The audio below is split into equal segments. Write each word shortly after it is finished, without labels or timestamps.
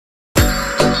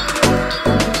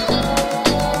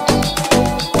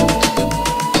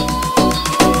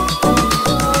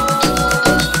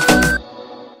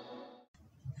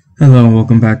Hello and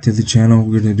welcome back to the channel.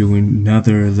 We're going to do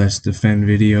another Let's Defend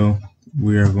video.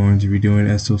 We are going to be doing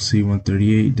SOC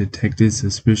 138 Detected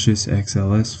Suspicious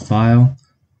XLS file,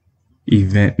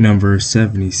 event number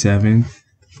 77,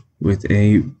 with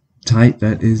a type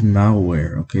that is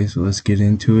malware. Okay, so let's get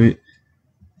into it.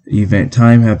 Event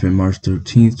time happened March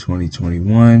 13th,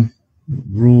 2021.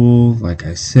 Rule, like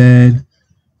I said,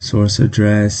 source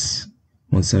address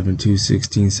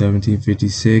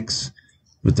 172.16.17.56.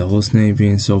 with the host name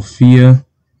being Sophia,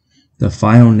 the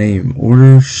file name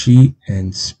order sheet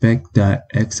and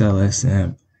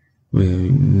spec.xlsm.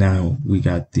 Now we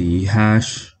got the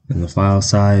hash and the file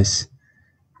size,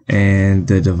 and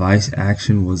the device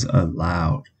action was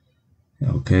allowed.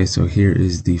 Okay, so here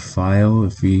is the file.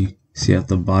 If we see at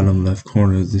the bottom left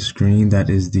corner of the screen, that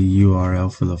is the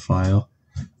URL for the file.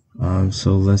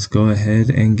 So let's go ahead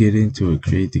and get into it.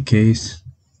 Create the case.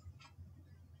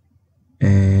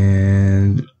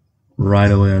 And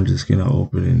right away I'm just gonna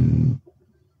open in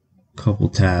a couple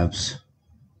tabs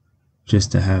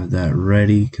just to have that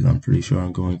ready, because I'm pretty sure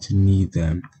I'm going to need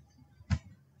them.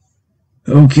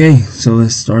 Okay, so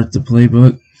let's start the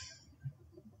playbook.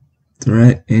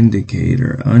 Threat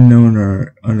indicator: unknown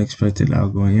or unexpected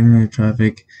outgoing internet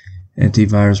traffic,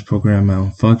 antivirus program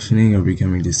malfunctioning or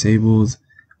becoming disabled,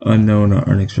 unknown or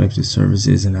unexpected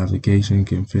services and application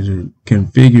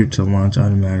configured to launch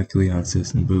automatically on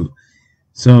system boot.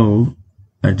 So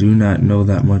I do not know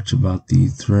that much about the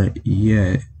threat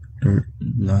yet, or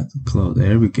not close.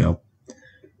 There we go.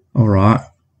 Alright,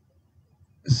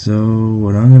 so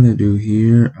what I'm going to do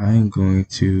here, I'm going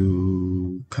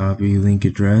to copy link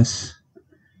address,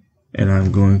 and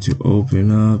I'm going to open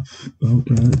up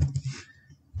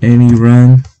any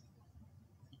run.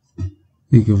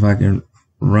 Think if I can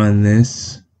run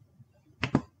this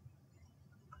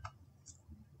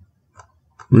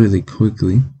really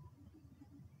quickly.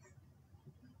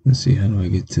 Let's see, how do I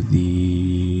get to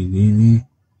the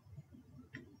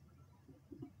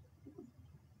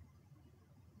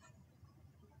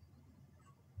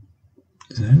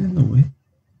is that in the way?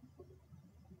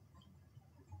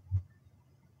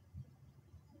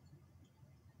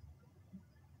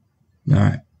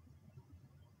 Alright,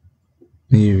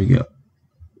 here we go.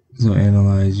 So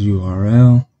analyze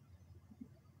URL.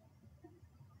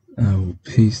 I will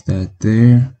paste that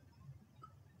there.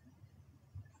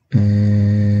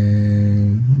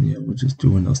 And yeah, we'll just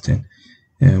do Windows 10.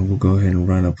 And we'll go ahead and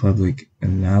run a public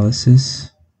analysis.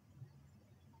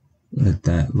 Let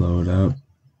that load up.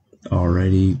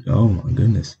 Already, oh my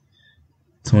goodness.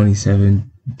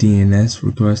 27 DNS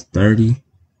requests, 30.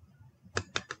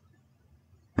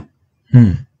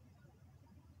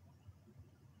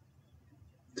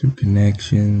 Through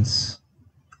connections,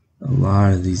 a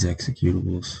lot of these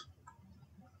executables.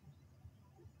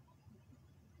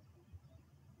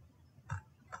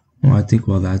 Well, I think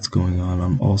while that's going on,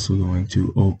 I'm also going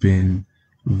to open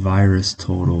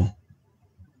VirusTotal,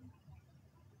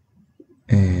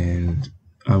 and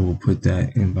I will put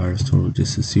that in VirusTotal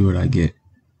just to see what I get.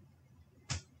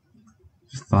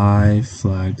 5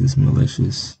 flagged as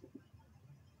malicious.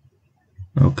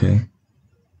 Okay.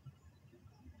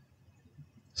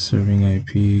 Serving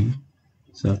IP,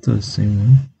 is that the same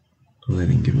one? Oh, they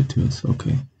didn't give it to us.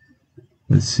 Okay.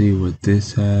 Let's see what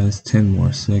this has. 10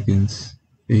 more seconds.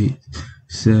 8,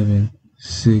 7,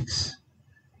 6.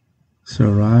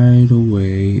 So right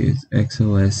away, it's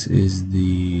XLS is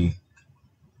the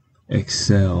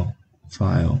Excel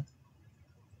file,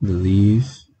 I believe.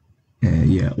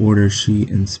 And yeah, order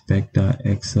sheet and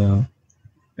spec.xlsm.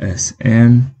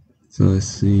 So let's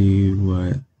see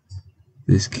what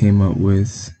this came up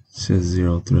with. It says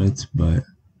 0 threats, but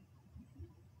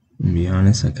to be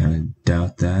honest, I kind of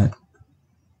doubt that.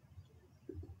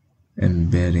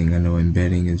 Embedding, I know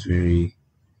embedding is very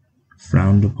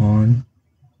frowned upon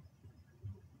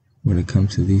when it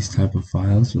comes to these type of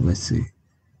files. So let's see.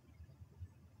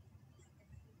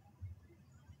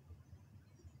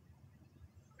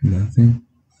 Nothing.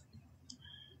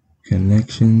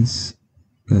 Connections,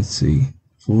 let's see,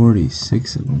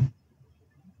 46 of them.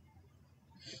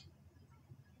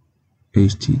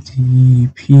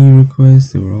 HTTP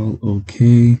requests, they were all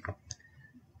okay.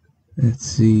 Let's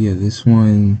see, yeah, this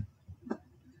one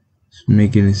is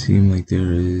making it seem like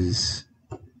there is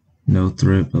no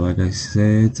threat, but like I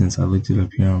said, since I looked it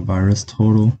up here on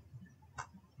VirusTotal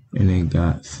and it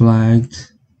got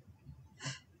flagged,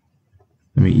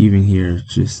 I mean, even here,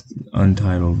 just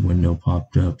untitled window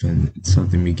popped up and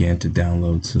something began to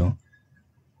download. So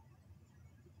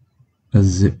a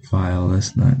zip file,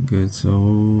 that's not good.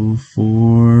 So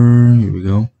here we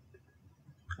go.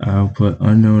 I'll put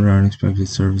unknown or unexpected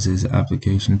services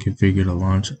application configured to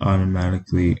launch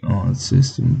automatically on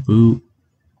system boot.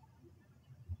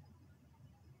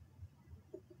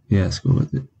 Yeah, let's go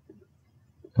with it.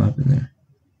 What happened there?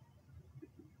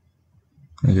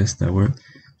 I guess that worked.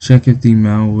 Check if the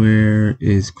malware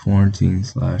is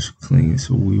quarantine/clean.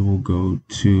 So we will go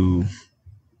to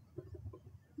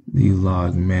the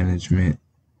log management.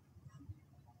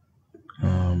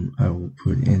 I will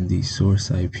put in the source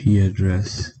IP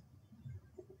address.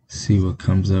 See what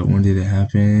comes up. When did it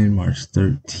happen? March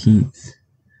 13th.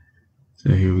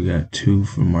 So here we got 2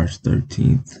 for March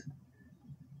 13th.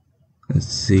 Let's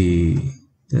see.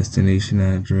 Destination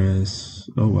address.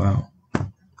 Oh wow.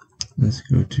 Let's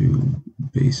go to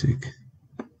basic.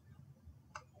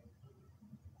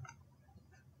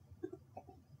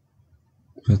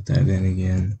 Put that in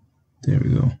again. There we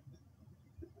go.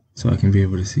 So I can be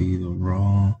able to see the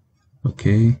raw.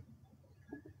 Okay.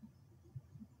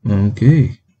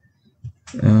 Okay.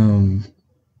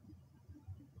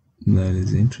 That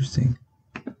is interesting.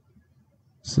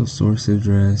 So source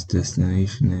address,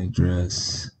 destination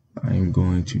address. I'm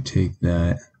going to take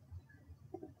that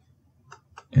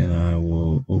and I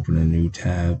will open a new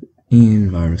tab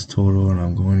in VirusTotal, and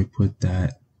I'm going to put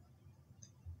that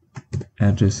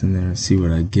address in there and see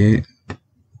what I get.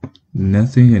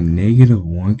 Nothing, a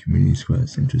 -1 community score.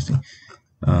 That's interesting.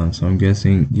 So I'm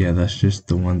guessing, yeah, that's just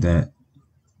the one that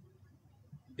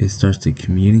it starts to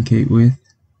communicate with.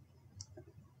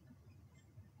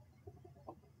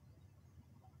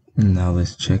 And now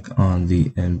let's check on the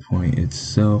endpoint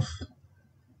itself.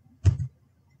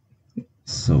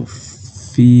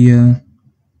 Sophia.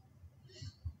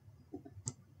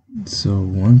 So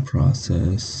one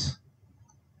process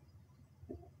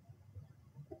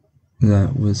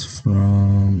that was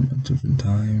from a different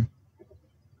time.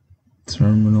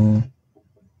 Terminal.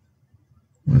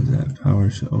 What is that?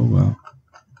 PowerShell. Oh wow.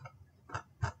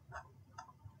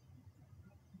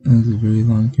 That's a very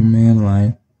long command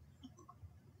line.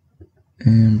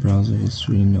 And browser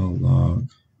history, no log.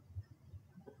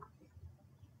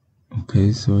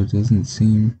 Okay, so it doesn't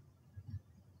seem.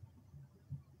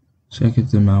 Check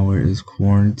if the malware is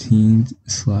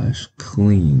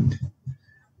quarantined/cleaned.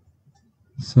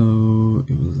 So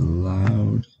it was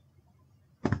allowed.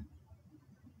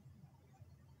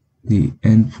 The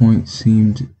endpoint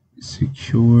seemed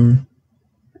secure.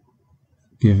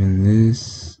 Given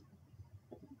this,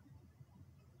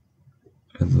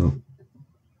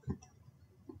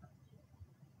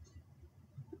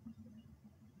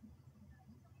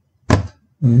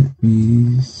 let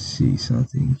me see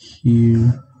something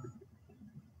here.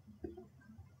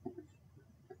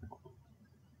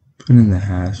 Put in the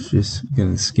hash, just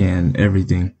gonna scan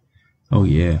everything. Oh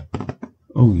yeah.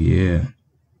 Oh yeah.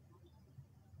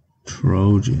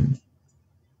 Trojan.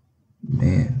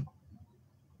 Man.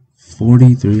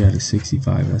 43 out of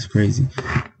 65. That's crazy.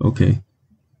 Okay.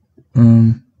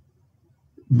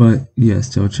 But yeah,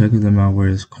 still check if the malware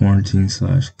is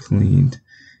quarantined/cleaned.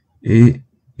 It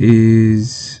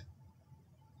is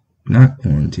not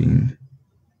quarantined.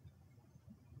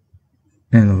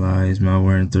 Analyze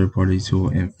malware in third-party tool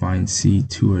and find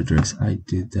C2 address. I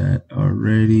did that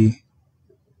already.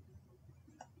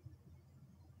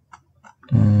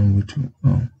 Which one?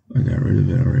 Oh, I got rid of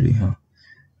it already, huh?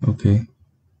 Okay.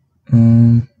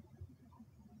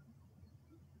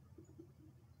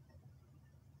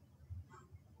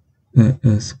 Let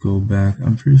us go back.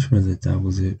 I'm pretty sure that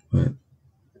was it, but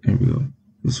here we go.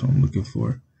 This is what I'm looking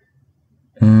for.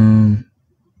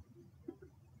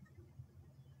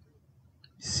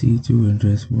 C2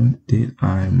 address. What did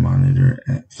I monitor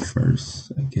at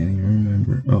first? I can't even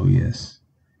remember. Oh yes.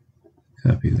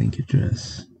 Copy link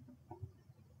address.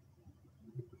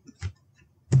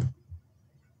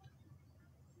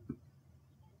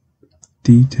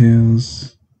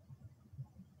 Details.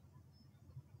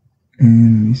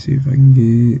 And let me see if I can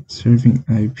get serving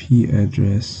IP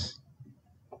address.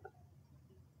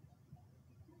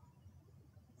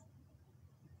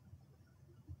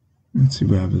 Let's see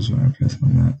what happens when I press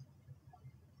on that.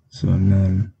 So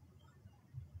none.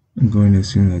 I'm going to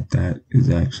assume that is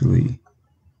actually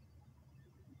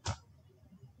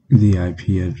the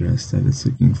IP address that it's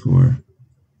looking for.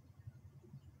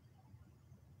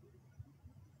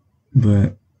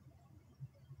 But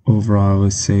overall, I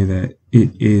would say that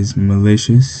it is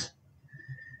malicious.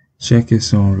 Check if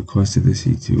someone requested the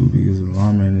C2 because the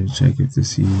alarm ran to check if the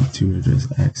C2 address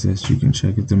accessed. You can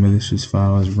check if the malicious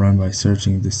file is run by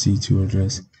searching the C2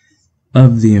 address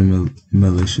of the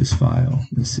malicious file.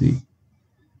 Let's see.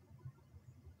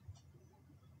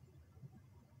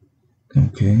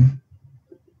 Okay.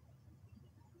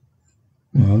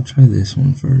 Well, I'll try this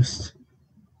one first.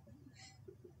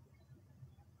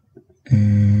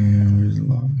 And where's the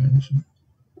log management?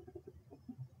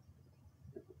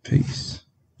 Paste.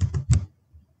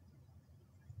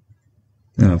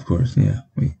 And of course, yeah,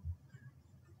 wait.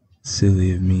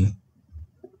 Silly of me.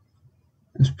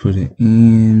 Let's put it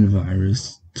in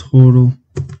virus total.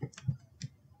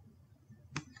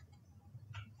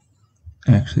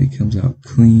 Actually comes out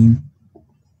clean.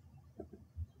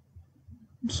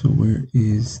 So where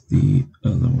is the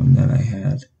other one that I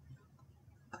had?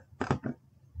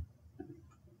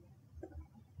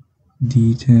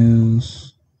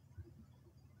 Details.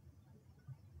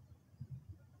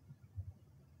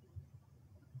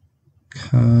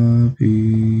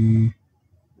 Copy.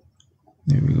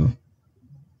 There we go.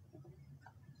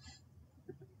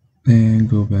 And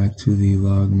go back to the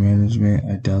log management.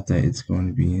 I doubt that it's going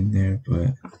to be in there,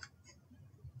 but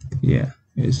yeah,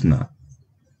 it's not.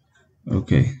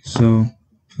 Okay, so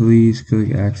please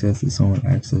click access if someone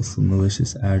accessed the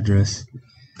malicious address.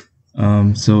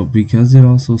 So because it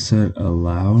also said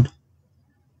allowed,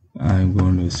 I'm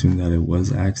going to assume that it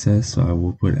was access, so I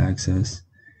will put access.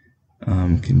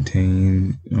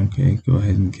 Contain, okay, go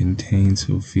ahead and contain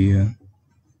Sophia.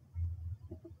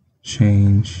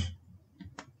 Change.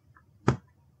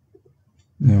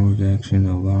 Network action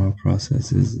allow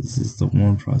processes. This is the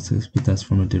one process, but that's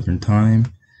from a different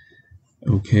time.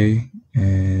 Okay,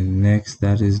 and next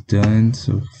that is done.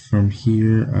 So from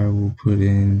here, I will put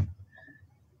in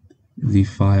the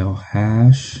file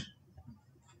hash.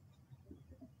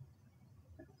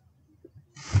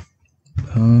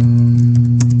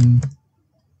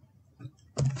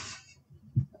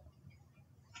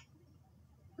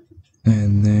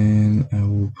 And then I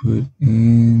will put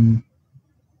in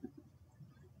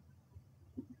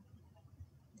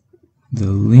the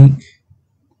link.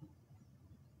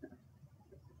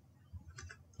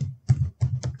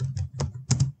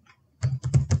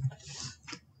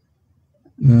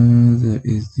 That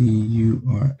is the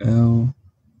URL.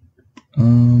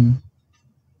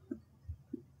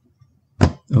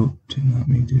 Oh, did not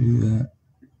mean to do that.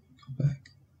 Go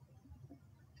back.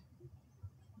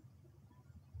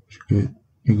 Good.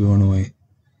 You're going away.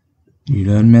 You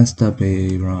done messed up,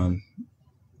 Aaron.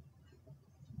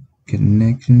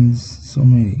 Connections. So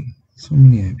many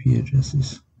IP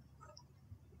addresses.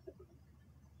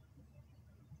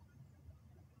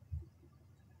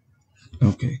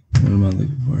 Okay, what am I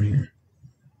looking for here?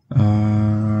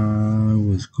 I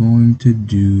was going to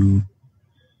do,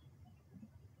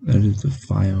 that is the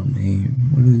file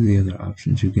name. What are the other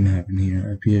options you can have in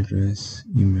here? IP address,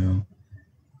 email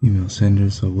sender.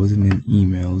 So it wasn't an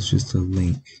email, it's just a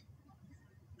link.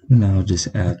 And I'll just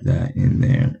add that in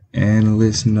there.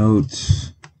 Analyst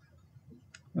notes.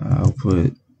 I'll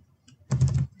put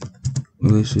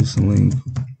malicious link,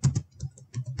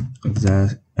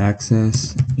 exact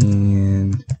access,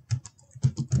 and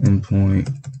endpoint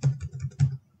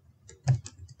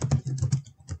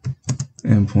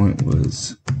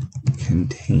was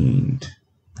contained.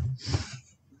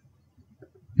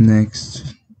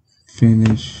 Next,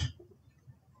 finish.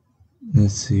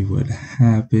 Let's see what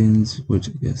happens, which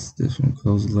I guess this one,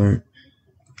 close alert,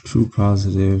 true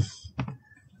positive.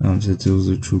 Since it was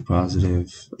a true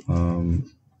positive,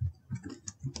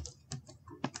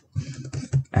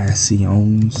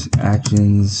 actions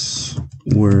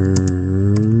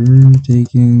were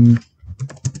taken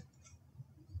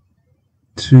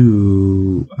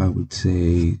to, I would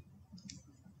say,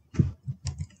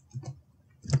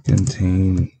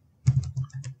 contain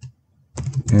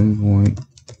endpoint.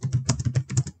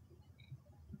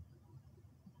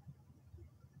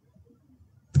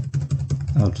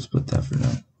 I'll just put that for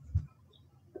now.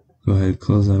 Go ahead,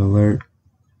 close that alert.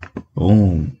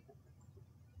 Boom.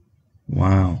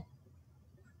 Wow.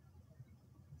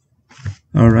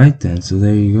 Alright then, so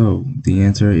there you go. The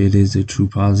answer, it is a true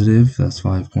positive. That's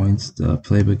 5 points. The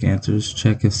playbook answers: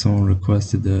 check if someone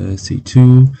requested the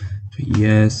C2. Put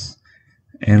yes.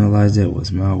 Analyze it, was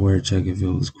malware. Check if it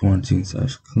was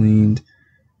quarantined/cleaned.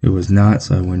 It was not,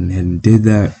 so I went ahead and did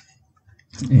that.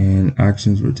 And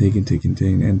actions were taken to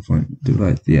contain endpoint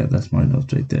device. Yeah, that's my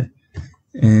notes right there.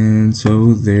 And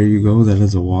so there you go. That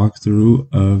is a walkthrough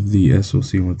of the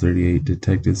SOC-138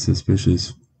 detected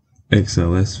suspicious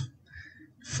XLS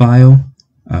file.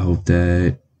 I hope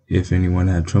that if anyone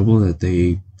had trouble, that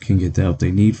they can get the help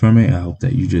they need from it. I hope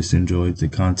that you just enjoyed the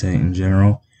content in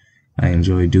general. I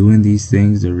enjoy doing these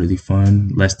things. They're really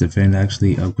fun. LetsDefend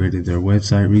actually upgraded their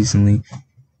website recently.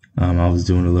 I was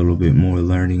doing a little bit more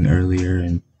learning earlier,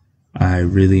 and I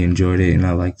really enjoyed it, and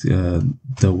I liked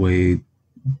the way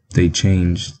they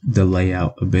changed the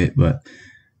layout a bit, but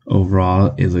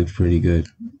overall it looks pretty good.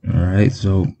 Alright,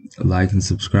 so like and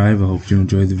subscribe. I hope you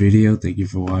enjoyed the video. Thank you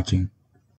for watching.